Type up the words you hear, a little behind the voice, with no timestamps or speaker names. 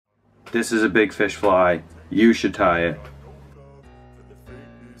this is a big fish fly. You should tie it.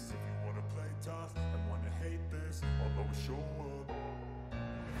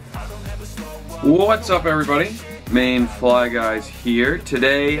 What's up, everybody? Maine Fly Guys here.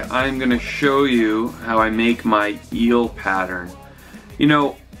 Today I'm going to show you how I make my eel pattern. You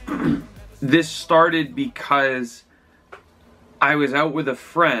know, this started because I was out with a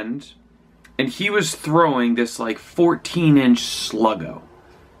friend and he was throwing this like 14-inch sluggo.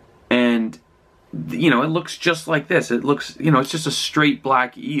 And, you know, it looks just like this. It looks, you know, it's just a straight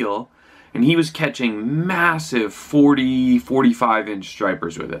black eel. And he was catching massive 40, 45-inch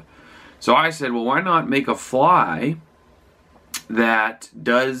stripers with it. So I said, well, why not make a fly that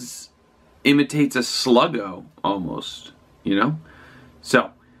imitates a sluggo almost, you know?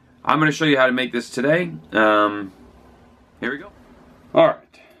 So I'm going to show you how to make this today. Here we go. All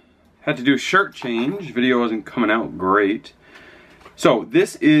right. Had to do a shirt change. Video wasn't coming out great. So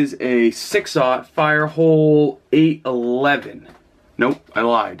this is a 6/0 Firehole 811. Nope, I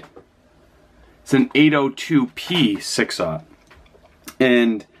lied. It's an 802P 6/0.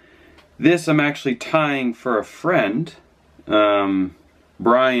 And this I'm actually tying for a friend, Brian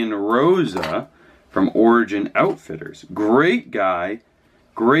Rosa from Origin Outfitters. Great guy,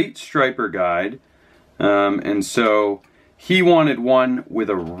 great striper guide, and so he wanted one with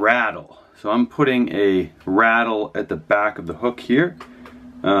a rattle. So I'm putting a rattle at the back of the hook here.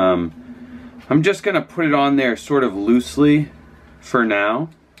 I'm just gonna put it on there sort of loosely for now,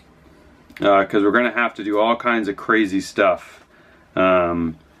 because we're gonna have to do all kinds of crazy stuff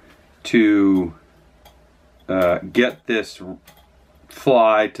to get this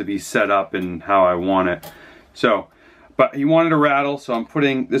fly to be set up and how I want it. So, but he wanted a rattle, so I'm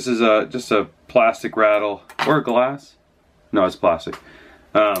putting, this is just a plastic rattle, or a glass. No, it's plastic.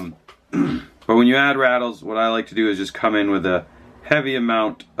 But when you add rattles, what I like to do is just come in with a heavy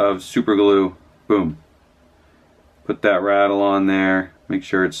amount of super glue. Boom. Put that rattle on there, make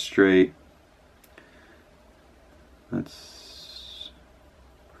sure it's straight. That's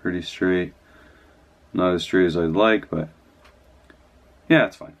pretty straight. Not as straight as I'd like, but yeah,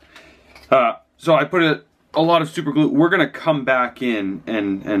 it's fine. So I put a lot of super glue. We're gonna come back in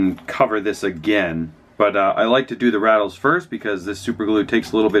and cover this again, but I like to do the rattles first because this super glue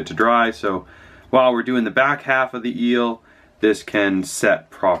takes a little bit to dry, so while we're doing the back half of the eel, this can set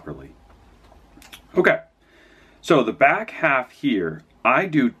properly. Okay, so the back half here, I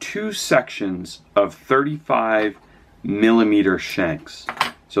do 2 sections of 35mm shanks.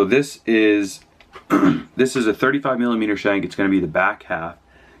 So this is this is a 35mm shank. It's going to be the back half,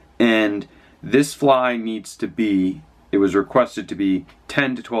 and this fly needs to be, it was requested to be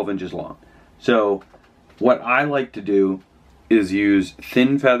 10 to 12 inches long. So what I like to do is use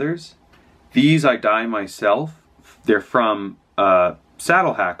thin feathers. These I dye myself. They're from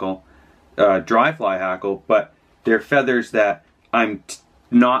saddle hackle, dry fly hackle, but they're feathers that I'm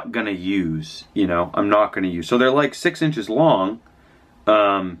not gonna use, you know, I'm not gonna use. So they're like 6 inches long,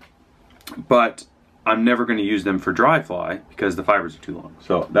 but I'm never gonna use them for dry fly because the fibers are too long.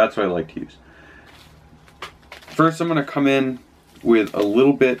 So that's what I like to use. First I'm gonna come in with a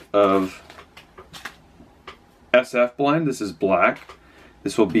little bit of SF blend. This is black.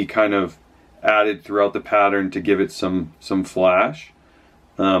 This will be kind of added throughout the pattern to give it some flash.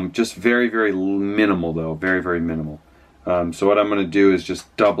 Just very, very minimal though, very, very minimal. So what I'm going to do is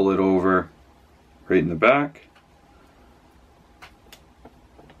just double it over right in the back.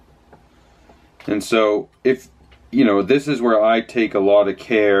 And so if, you know, this is where I take a lot of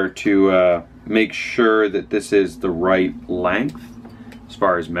care to make sure that this is the right length as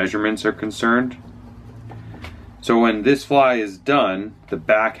far as measurements are concerned. So when this fly is done, the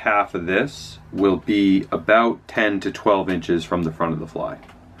back half of this will be about 10 to 12 inches from the front of the fly.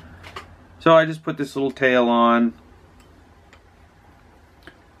 So I just put this little tail on.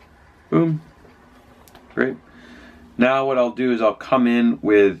 Boom. Great. Now what I'll do is I'll come in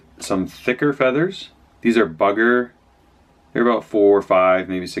with some thicker feathers. These are bugger. They're about 4 or 5,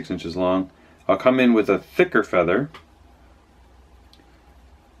 maybe 6 inches long. I'll come in with a thicker feather.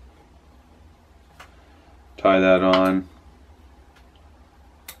 Tie that on.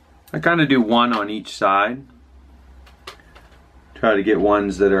 I kind of do one on each side. Try to get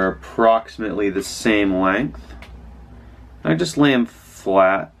ones that are approximately the same length. I just lay them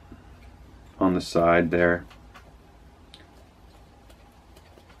flat on the side there.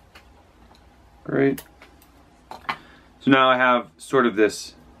 Great. So now I have sort of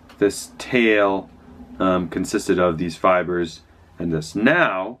this tail consisted of these fibers and this.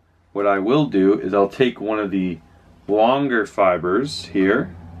 Now what I will do is I'll take one of the longer fibers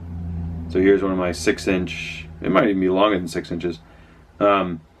here. So here's one of my 6 inch, it might even be longer than 6 inches.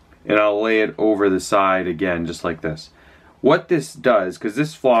 and I'll lay it over the side again, just like this. What this does, because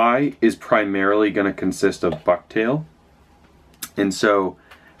this fly is primarily going to consist of bucktail, and so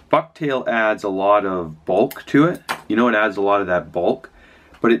bucktail adds a lot of bulk to it. You know, it adds a lot of that bulk,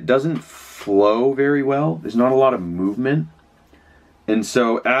 but it doesn't flow very well. There's not a lot of movement. And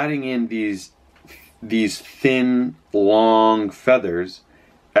so adding in these thin, long feathers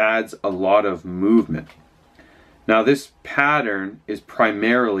adds a lot of movement. Now this pattern is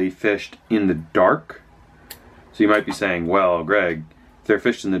primarily fished in the dark. So you might be saying, well, Greg, if they're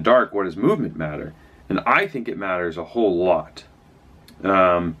fished in the dark, what does movement matter? And I think it matters a whole lot.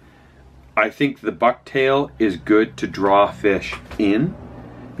 I think the bucktail is good to draw fish in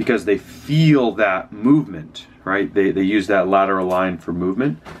because they feel that movement, right? They use that lateral line for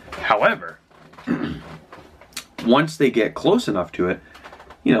movement. However, once they get close enough to it,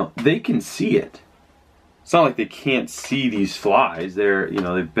 you know, they can see it. It's not like they can't see these flies. They're, you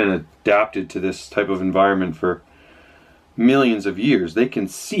know, they've been adapted to this type of environment for millions of years. They can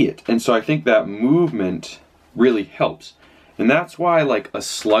see it. And so I think that movement really helps. And that's why, like, a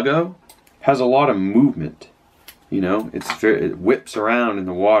sluggo has a lot of movement. You know, it whips around in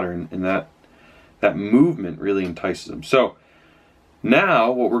the water, and that movement really entices them. So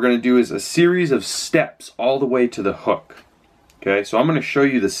now what we're going to do is a series of steps all the way to the hook. Okay, so I'm going to show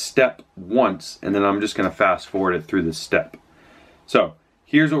you the step once, and then I'm just going to fast forward it through the step. So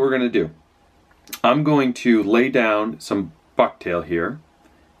here's what we're going to do. I'm going to lay down some bucktail here,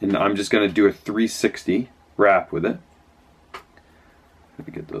 and I'm just going to do a 360 wrap with it. Let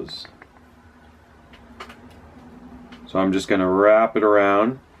me get those. So I'm just going to wrap it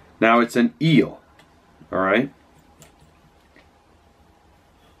around. Now it's an eel, all right?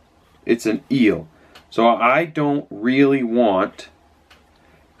 It's an eel. So I don't really want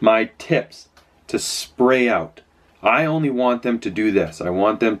my tips to spray out. I only want them to do this. I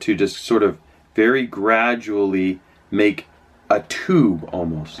want them to just sort of very gradually make a tube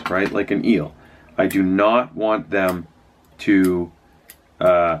almost, right? Like an eel. I do not want them to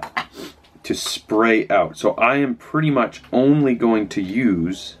spray out. So I am pretty much only going to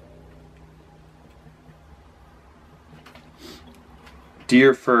use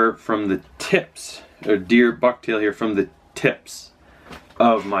deer fur from the tips, or deer bucktail here from the tips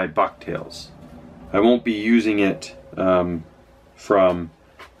of my bucktails. I won't be using it from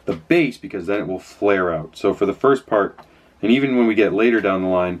the base because then it will flare out. So for the first part, and even when we get later down the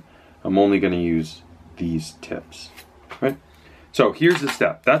line, I'm only going to use these tips, right? So here's the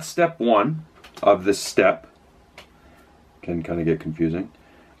step. That's step one of this step. Can kind of get confusing.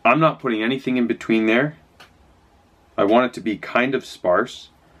 I'm not putting anything in between there. I want it to be kind of sparse.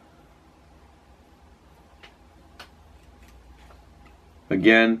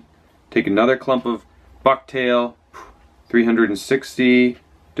 Again, take another clump of bucktail, 360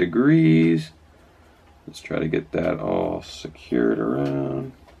 degrees. Let's try to get that all secured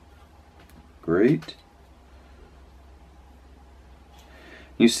around. Great.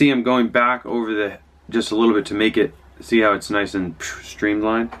 You see I'm going back over just a little bit to make it, see how it's nice and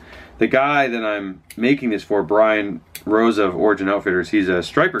streamlined. The guy that I'm making this for, Brian Rosa of Origin Outfitters, he's a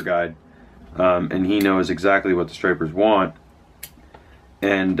striper guide, and he knows exactly what the stripers want.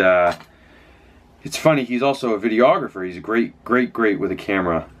 And it's funny, he's also a videographer. He's great with a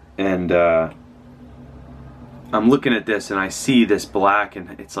camera. And I'm looking at this and I see this black,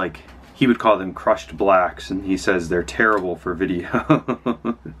 and it's like, he would call them crushed blacks, and he says they're terrible for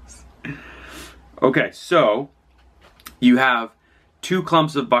video. Okay, so you have 2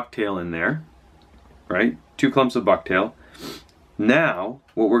 clumps of bucktail in there, right? 2 clumps of bucktail. Now,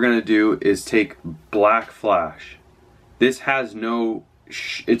 what we're gonna do is take black flash. This has no,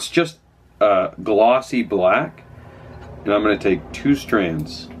 it's just glossy black, and I'm gonna take 2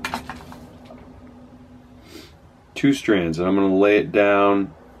 strands. 2 strands, and I'm gonna lay it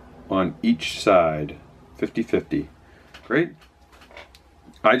down on each side, 50-50. Great.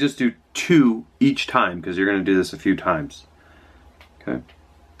 I just do 2 each time because you're going to do this a few times. Okay.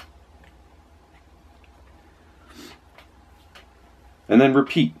 And then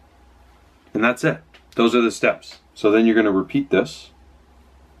repeat. And that's it. Those are the steps. So then you're going to repeat this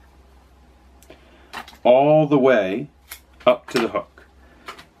all the way up to the hook.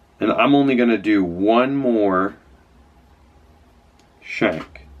 And I'm only going to do 1 more shank.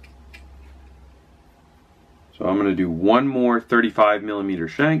 So I'm going to do 1 more 35mm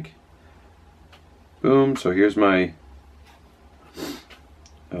shank. Boom. So here's my,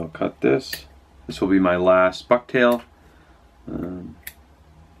 I'll cut this. This will be my last bucktail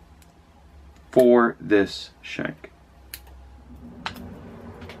for this shank.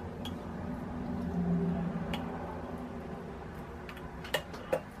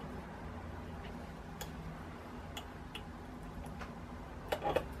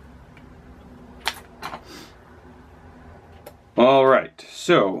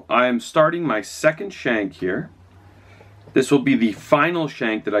 so I am starting my second shank here. This will be the final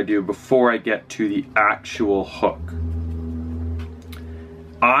shank that I do before I get to the actual hook.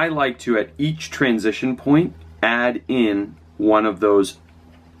 I like to, at each transition point, add in one of those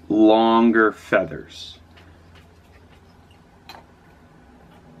longer feathers.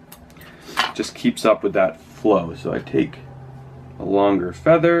 Just keeps up with that flow. So I take a longer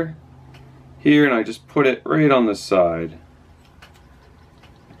feather here and I just put it right on the side.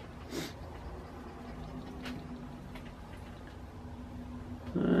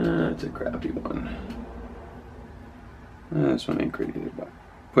 That's a crappy one. This one ain't great either, but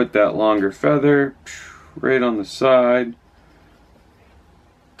put that longer feather right on the side.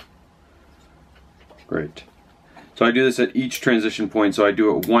 Great. So I do this at each transition point, so I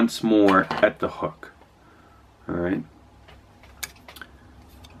do it once more at the hook. Alright.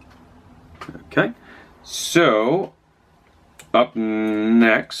 Okay. So, up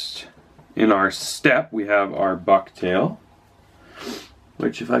next in our step, we have our bucktail,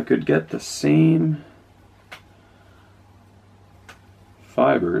 which if I could get the same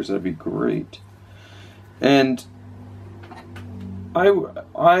fibers, that'd be great. And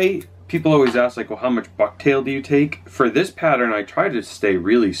people always ask, like, well, how much bucktail do you take? For this pattern, I try to stay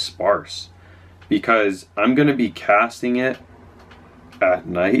really sparse because I'm going to be casting it at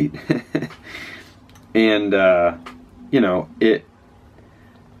night. And, you know, it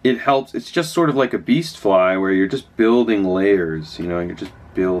helps. It's just sort of like a beast fly where you're just building layers, you know, you're just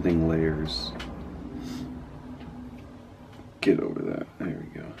building layers. Get over that. There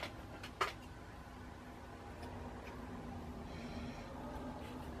we go.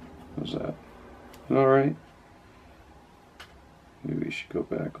 How's that? All right. Maybe we should go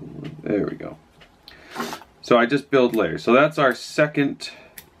back a little. There we go. So I just build layers. So that's our second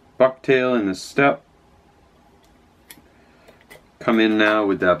bucktail in the step. Come in now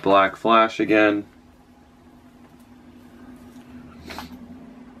with that black flash again.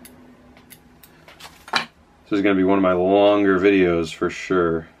 This is going to be one of my longer videos for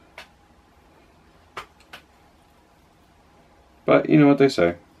sure. But you know what they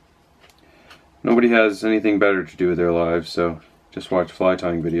say. Nobody has anything better to do with their lives, so just watch fly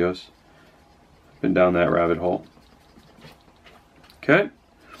tying videos. Been down that rabbit hole. Okay.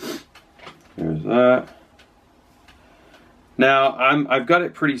 There's that. Now I've got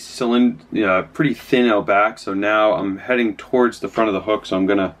it pretty pretty thin out back, so now I'm heading towards the front of the hook, so I'm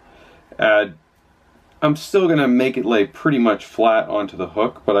gonna add. I'm still gonna make it lay pretty much flat onto the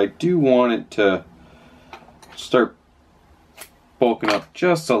hook, but I do want it to start bulking up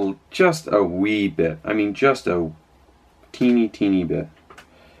just a wee bit. I mean, just a teeny bit.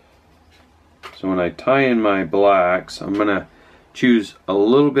 So when I tie in my blacks, I'm gonna choose a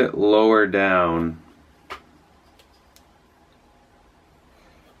little bit lower down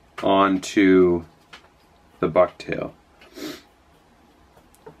onto the bucktail.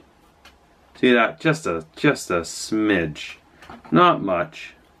 See that? Just a smidge. Not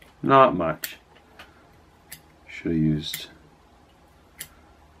much. Not much. Should have used,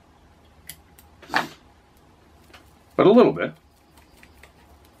 but a little bit.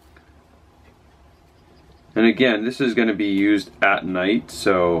 And again, this is going to be used at night,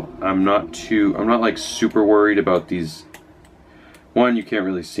 so I'm not like super worried about these. One, you can't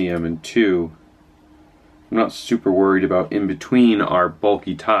really see them, and two, I'm not super worried about in between our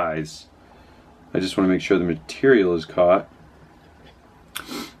bulky ties. I just want to make sure the material is caught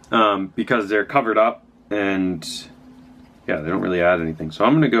because they're covered up and yeah, they don't really add anything. So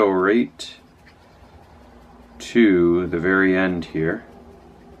I'm going to go right to the very end here.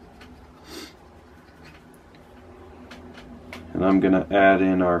 And I'm going to add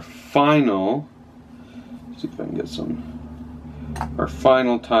in our final, see if I can get our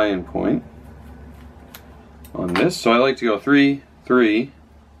final tie-in point on this. So I like to go 3, 3,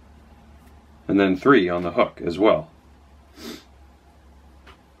 and then 3 on the hook as well.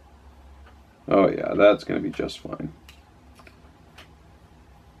 Oh yeah, that's going to be just fine.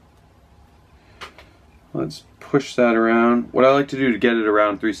 Let's push that around. What I like to do to get it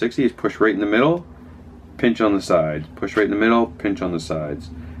around 360 is push right in the middle, pinch on the sides. Push right in the middle, pinch on the sides.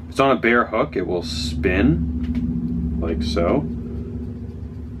 If it's on a bare hook, it will spin like so,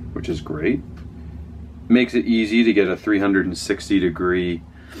 which is great. Makes it easy to get a 360-degree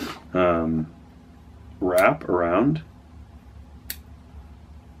wrap around.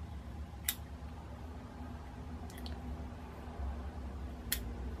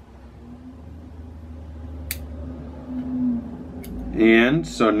 And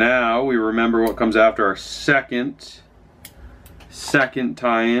so now we remember what comes after our second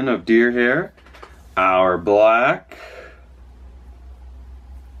tie-in of deer hair. Our black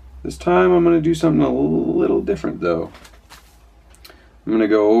This time I'm going to do something a little different though. I'm going to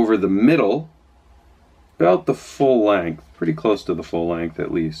go over the middle, about the full length, pretty close to the full length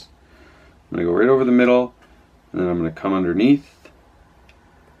at least. I'm going to go right over the middle, and then I'm going to come underneath.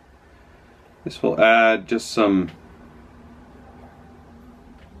 This will add just some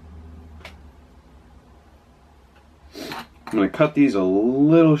I'm going to cut these a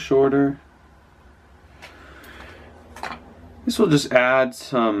little shorter. This will just add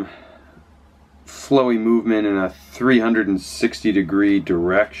some flowy movement in a 360-degree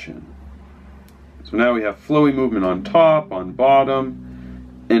direction. So now we have flowy movement on top, on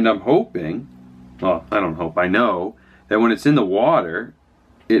bottom, and I'm hoping, well, I don't hope, I know, that when it's in the water,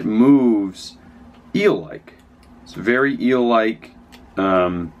 it moves eel-like. It's very eel-like.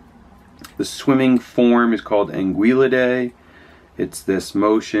 The swimming form is called AnguEELidae. It's this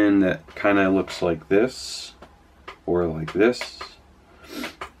motion that kind of looks like this, or like this.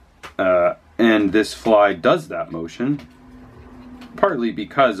 And this fly does that motion, partly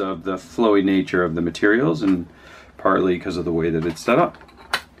because of the flowy nature of the materials and partly because of the way that it's set up.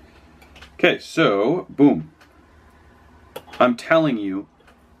 Okay, so, boom. I'm telling you,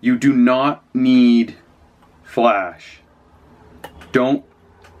 you do not need flash. Don't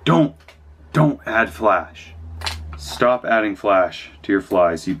add flash. Stop adding flash to your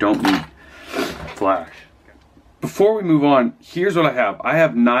flies. You don't need flash. Before we move on, here's what I have. I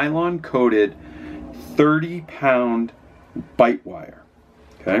have nylon coated 30-pound bite wire.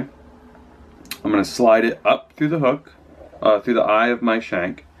 Okay? I'm going to slide it up through the hook, through the eye of my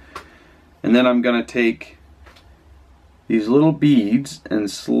shank. And then I'm going to take these little beads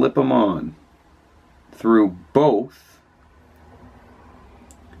and slip them on through both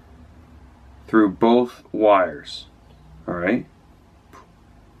wires. Alright?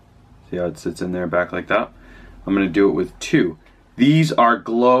 See how it sits in there back like that? I'm going to do it with two. These are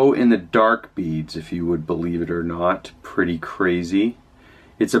glow-in-the-dark beads, if you would believe it or not. Pretty crazy.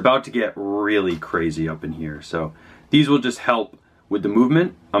 It's about to get really crazy up in here. So these will just help with the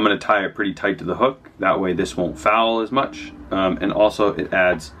movement. I'm going to tie it pretty tight to the hook. That way this won't foul as much. And also it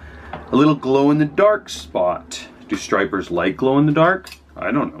adds a little glow-in-the-dark spot. Do stripers like glow-in-the-dark?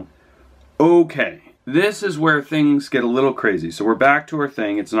 I don't know. Okay. This is where things get a little crazy. So we're back to our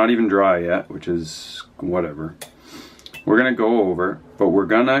thing. It's not even dry yet, which is whatever. We're going to go over, but we're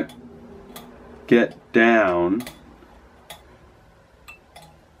going to get down.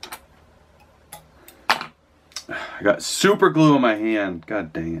 I got super glue in my hand.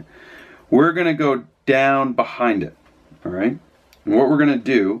 God dang it. We're going to go down behind it. All right? And what we're going to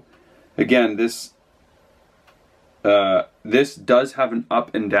do, again, this does have an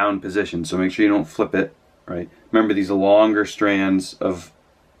up and down position, so make sure you don't flip it, right? Remember, these longer strands of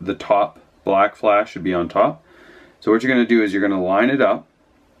the top black flash should be on top. So what you're going to do is you're going to line it up,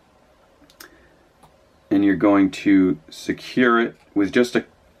 and you're going to secure it with just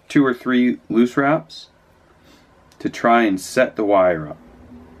 2 or 3 loose wraps to try and set the wire up.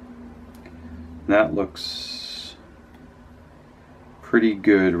 That looks pretty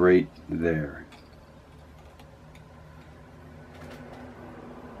good right there.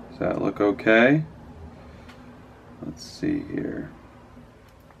 Does that look okay? Let's see here.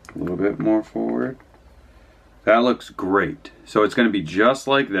 A little bit more forward. That looks great. So it's going to be just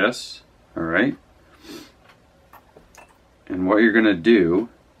like this, all right? And what you're going to do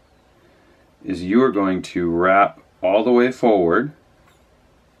is you are going to wrap all the way forward.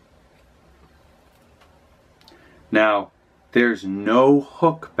 Now, there's no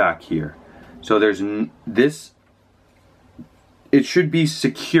hook back here. So there's this, it should be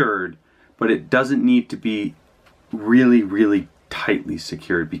secured, but it doesn't need to be really, really tightly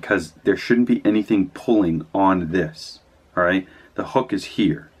secured because there shouldn't be anything pulling on this, all right? The hook is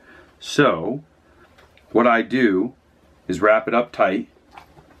here. So what I do is wrap it up tight,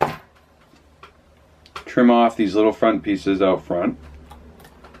 trim off these little front pieces out front,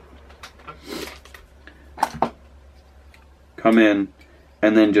 come in,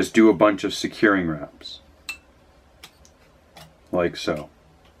 and then just do a bunch of securing wraps, like so.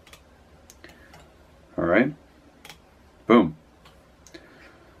 All right, boom.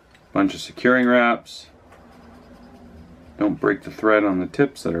 Bunch of securing wraps. Don't break the thread on the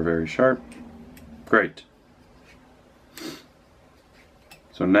tips that are very sharp. Great.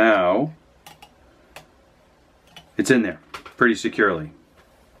 So now it's in there pretty securely.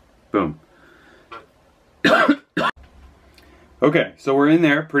 Boom. Okay, so we're in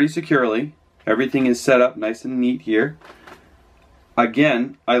there pretty securely. Everything is set up nice and neat here.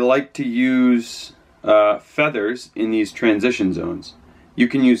 Again, I like to use feathers in these transition zones. You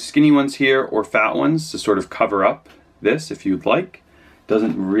can use skinny ones here or fat ones to sort of cover up this if you'd like.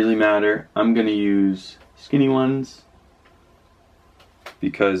 Doesn't really matter. I'm gonna use skinny ones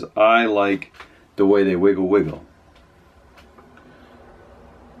because I like the way they wiggle.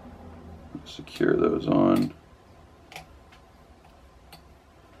 Secure those on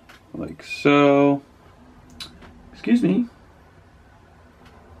like so. Excuse me.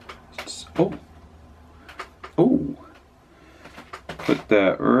 Oh. Put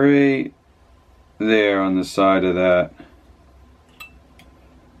that right there on the side of that.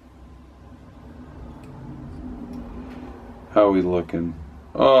 How are we looking?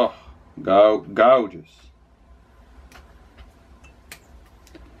 Oh, gorgeous.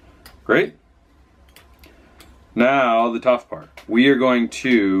 Great. Now the tough part. We are going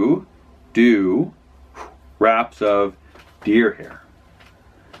to do wraps of deer hair.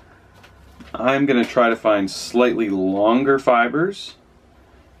 I'm going to try to find slightly longer fibers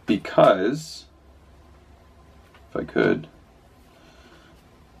because, if I could,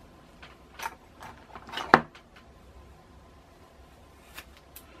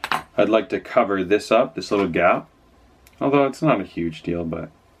 I'd like to cover this up, this little gap, although it's not a huge deal,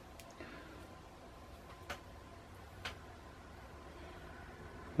 but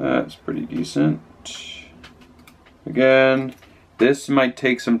that's pretty decent. Again, this might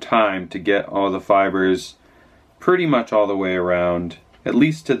take some time to get all the fibers pretty much all the way around, at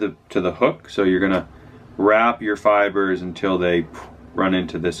least to the hook. So you're gonna wrap your fibers until they run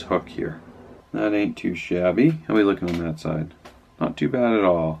into this hook here. That ain't too shabby. How are we looking on that side? Not too bad at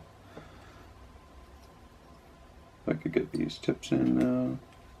all. If I could get these tips in now.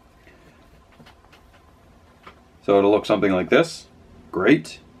 So it'll look something like this.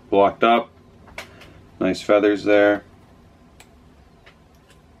 Great. Blocked up. Nice feathers there.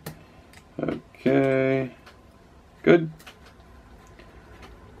 Okay. Good.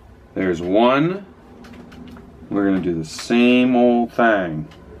 There's one. We're going to do the same old thing.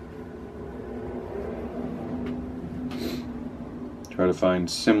 Try to find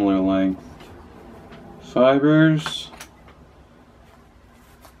similar length fibers.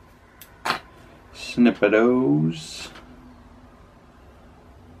 Snippitos.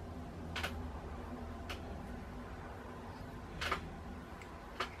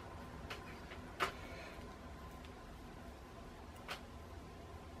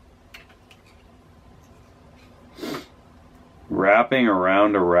 Wrapping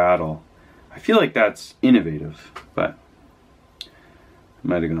around a rattle. I feel like that's innovative, but I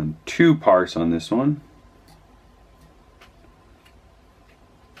might have gone too parse on this one.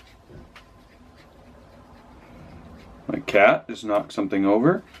 My cat just knocked something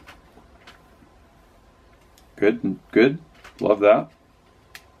over. Good, good. Love that.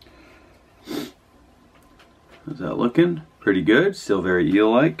 How's that looking? Pretty good. Still very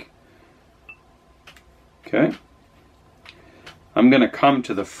eel-like. Okay. I'm going to come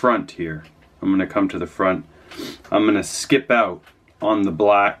to the front here. I'm going to come to the front. I'm going to skip out on the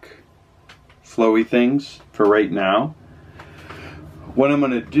black flowy things for right now. What I'm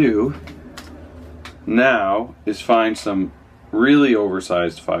going to do now is find some really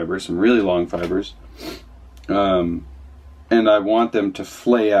oversized fibers, some really long fibers, and I want them to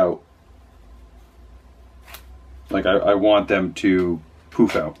flay out. Like I want them to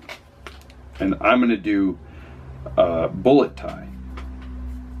poof out. And I'm going to do bullet tie.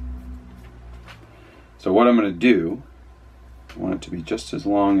 So what I'm going to do, I want it to be just as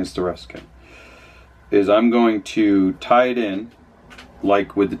long as the rest can, is I'm going to tie it in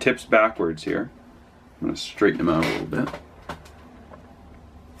like with the tips backwards here. I'm going to straighten them out a little bit.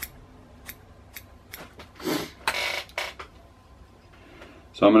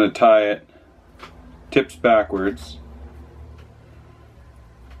 So I'm going to tie it tips backwards.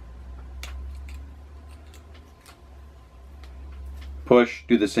 Push,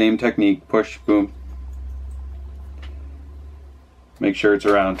 do the same technique, push, boom. Make sure it's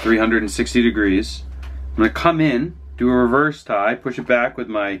around 360 degrees. I'm going to come in, do a reverse tie, push it back with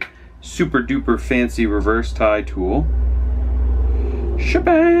my super duper fancy reverse tie tool.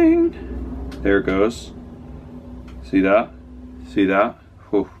 Shebang! There it goes. See that? See that?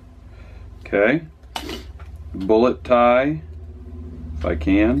 Whew. Okay. Bullet tie, if I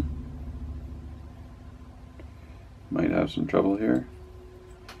can. Might have some trouble here.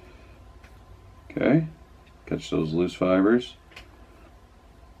 Okay. Catch those loose fibers.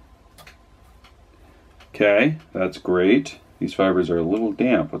 Okay, that's great. These fibers are a little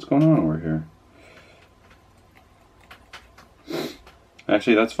damp. What's going on over here?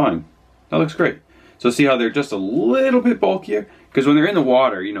 Actually, that's fine. That looks great. So see how they're just a little bit bulkier? Because when they're in the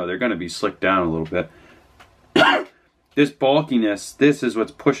water, you know, they're going to be slicked down a little bit. This bulkiness, this is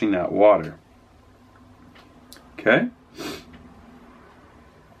what's pushing that water. Okay?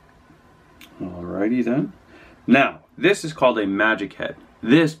 Alrighty then. Now, this is called a magic head.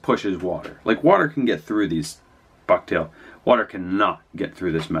 This pushes water. Like, water can get through these bucktail. Water cannot get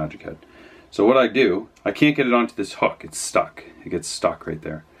through this magic head. So what I do, I can't get it onto this hook. It's stuck. It gets stuck right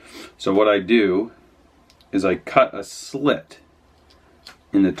there. So what I do is I cut a slit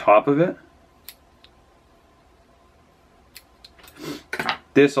in the top of it.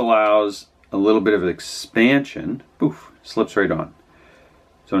 This allows a little bit of expansion. Poof, slips right on.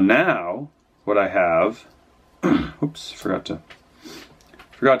 So now what I have, oops, forgot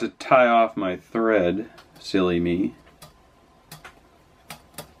to tie off my thread, silly me.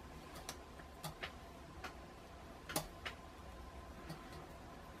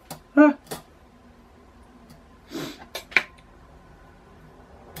 Ah.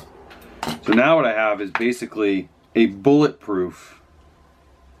 So now what I have is basically a bulletproof.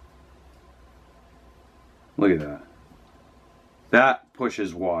 Look at that. That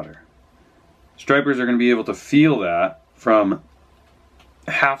pushes water. Stripers are going to be able to feel that from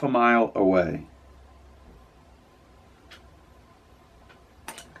half a mile away.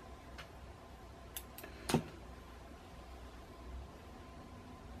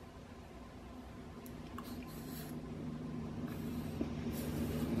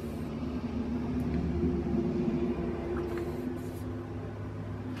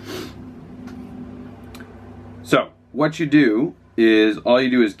 So what you do is, all you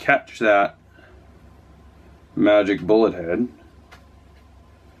do is catch that magic bullet head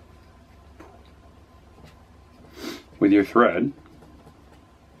with your thread,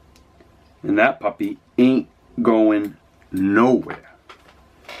 and that puppy ain't going nowhere.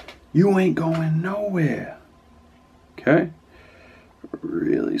 You ain't going nowhere. Okay?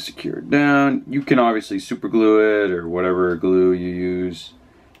 Really secure it down. You can obviously super glue it or whatever glue you use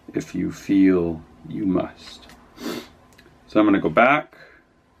if you feel you must. So I'm going to go back,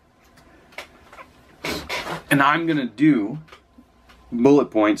 and I'm going to do bullet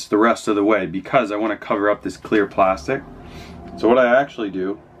points the rest of the way because I want to cover up this clear plastic. So what I actually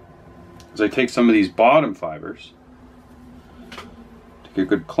do is I take some of these bottom fibers, take a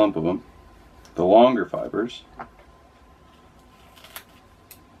good clump of them, the longer fibers,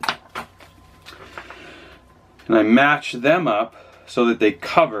 and I match them up so that they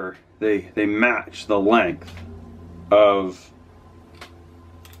cover, they match the length of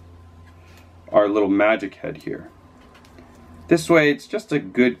our little magic head here. This way it's just a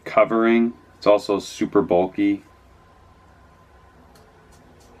good covering. It's also super bulky.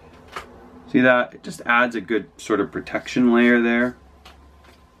 See that? It just adds a good sort of protection layer there.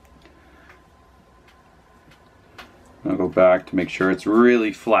 I'll go back to make sure it's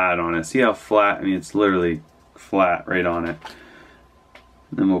really flat on it. See how flat? I mean, it's literally flat right on it.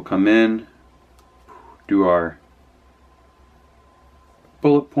 Then we'll come in, do our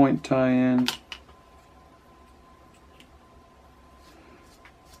bullet point tie-in.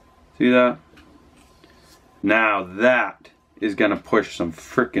 See that? Now that is gonna push some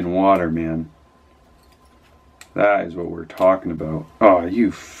frickin' water, man. That is what we're talking about. Oh,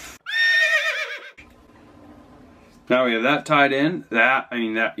 you Now we have that tied in. That, I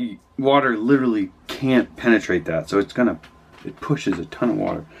mean, that water literally can't penetrate that. So it's gonna, it pushes a ton of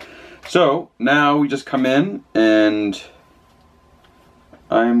water. So now we just come in, and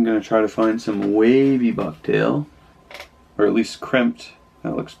I'm gonna try to find some wavy bucktail, or at least crimped.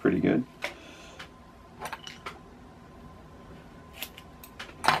 That looks pretty good.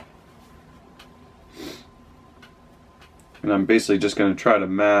 And I'm basically just gonna try to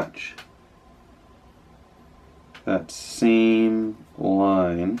match that same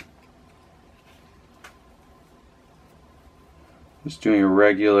line. Just doing a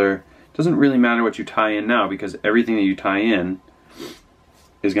regular, doesn't really matter what you tie in now because everything that you tie in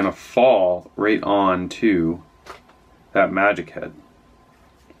is gonna fall right on to that magic head.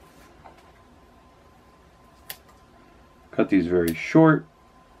 Cut these very short.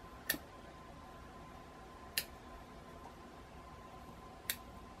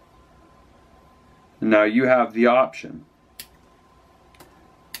 Now you have the option.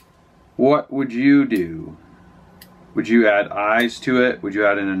 What would you do? Would you add eyes to it? Would you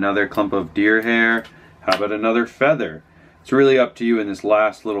add in another clump of deer hair? How about another feather? It's really up to you in this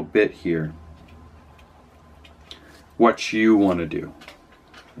last little bit here. What you want to do.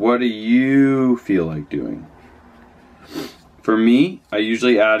 What do you feel like doing? For me, I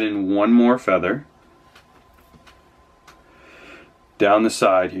usually add in one more feather down the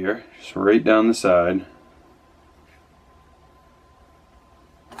side here, just right down the side.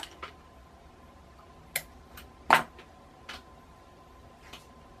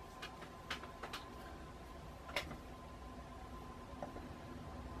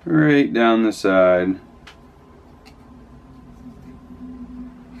 right down the side.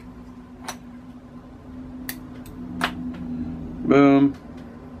 Boom.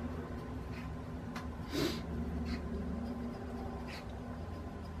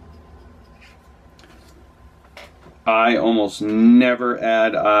 I almost never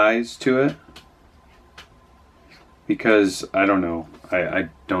add eyes to it because I don't know. I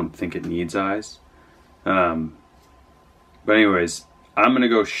don't think it needs eyes. But anyways, I'm gonna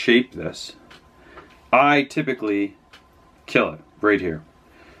go shape this. I typically kill it right here.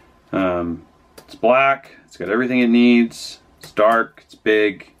 It's black. It's got everything it needs. It's dark. It's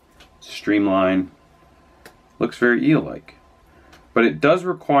big. It's streamlined. Looks very eel-like. But it does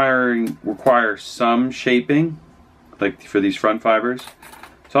require some shaping, like for these front fibers.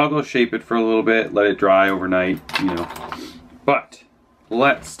 So I'll go shape it for a little bit, let it dry overnight, you know. But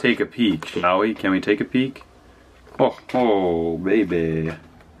let's take a peek, shall we? Can we take a peek? Oh, baby.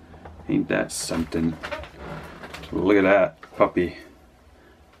 Ain't that something? Look at that puppy.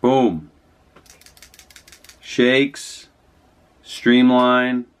 Boom. Shakes,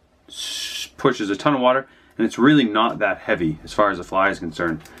 streamline, pushes a ton of water, and it's really not that heavy as far as the fly is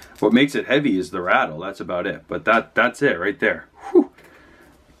concerned. What makes it heavy is the rattle, that's about it. But that's it right there. Whew.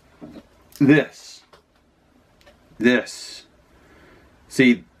 This.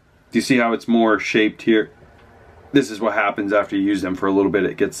 See, do you see how it's more shaped here? This is what happens after you use them for a little bit.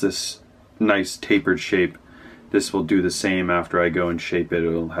 It gets this nice tapered shape. This will do the same after I go and shape it.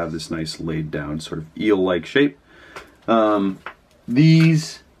 It'll have this nice laid down sort of eel-like shape.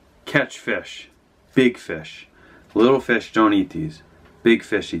 These catch fish, big fish. Little fish don't eat these. Big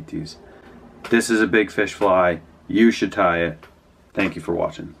fish eat these. This is a big fish fly. You should tie it. Thank you for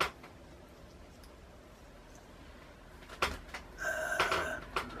watching.